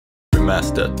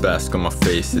mask that bask on my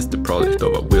face is the product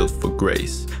of a will for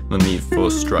grace. No need for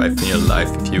strife in your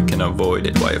life if you can avoid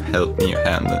it. Why have help in your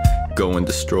hand and go and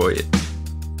destroy it?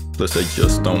 Plus I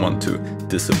just don't want to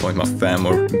disappoint my fam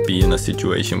or be in a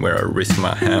situation where I risk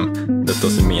my ham. That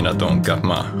doesn't mean I don't got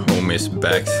my homies'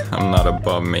 backs. I'm not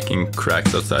above making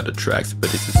cracks outside the tracks,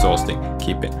 but it's exhausting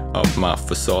keeping up my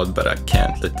facade. But I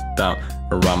can't let it down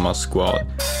around my squad.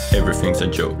 Everything's a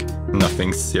joke,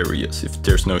 nothing's serious. If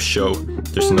there's no show,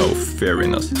 there's no fear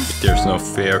in us. If there's no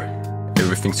fear,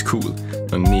 everything's cool.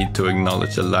 No need to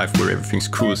acknowledge a life where everything's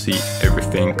cool. See,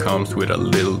 everything comes with a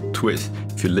little twist.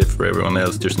 If you live for everyone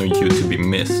else, there's no you to be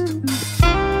missed.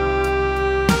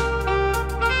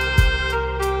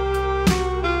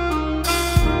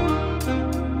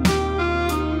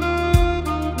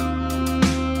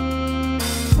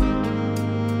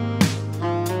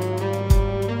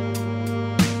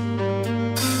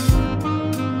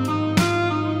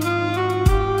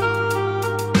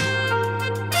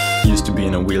 Used to be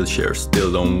in a wheelchair,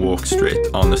 still don't walk straight.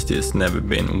 Honesty has never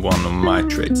been one of my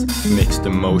traits. Mixed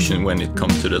emotion when it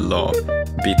comes to the law.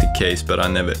 Beat the case, but I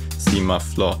never see my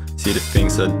flaw. See the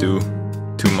things I do,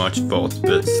 too much fault,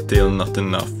 but still not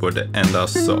enough for the end I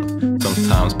sought.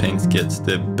 Sometimes pain gets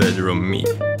the better of me,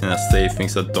 and I say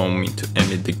things I don't mean to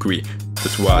any degree.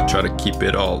 That's why I try to keep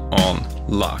it all on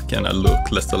lock, and I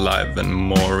look less alive and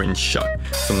more in shock.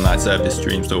 Some nights I have these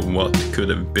dreams of what could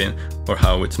have been, or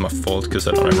how it's my fault cause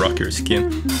I don't have rockier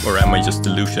skin. Or am I just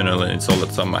delusional and it's all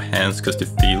outside my hands cause it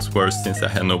feels worse since I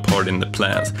had no part in the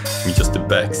plans. Me just the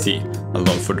backseat,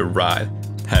 along for the ride,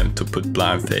 having to put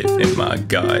blind faith in my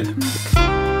guide.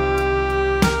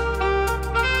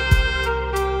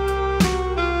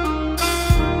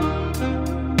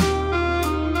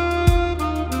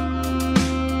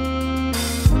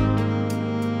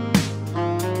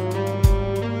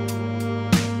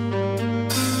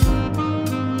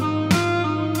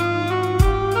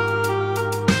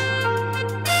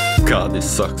 God,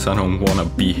 this sucks, I don't wanna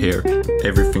be here.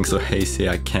 Everything's so hazy,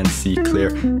 I can't see clear.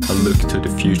 I look to the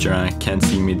future and I can't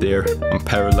see me there. I'm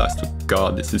paralyzed with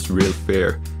God, this is real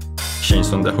fear. Change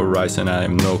on the horizon, I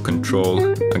have no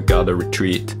control. I gotta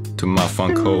retreat to my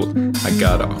funk hole. I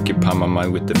gotta occupy my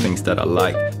mind with the things that I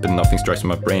like, but nothing strikes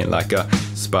my brain like a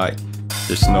spike.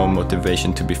 There's no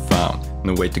motivation to be found,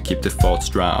 no way to keep the thoughts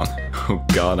drowned. Oh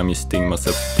God, I'm just digging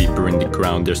myself deeper in the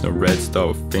ground. There's no red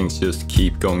stove, things just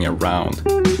keep going around.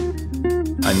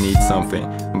 I need something,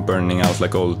 I'm burning out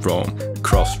like old Rome.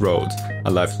 Crossroads,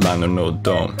 a lifeline or no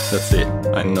dome. That's it,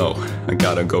 I know, I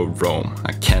gotta go roam.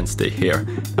 I can't stay here,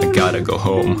 I gotta go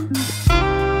home.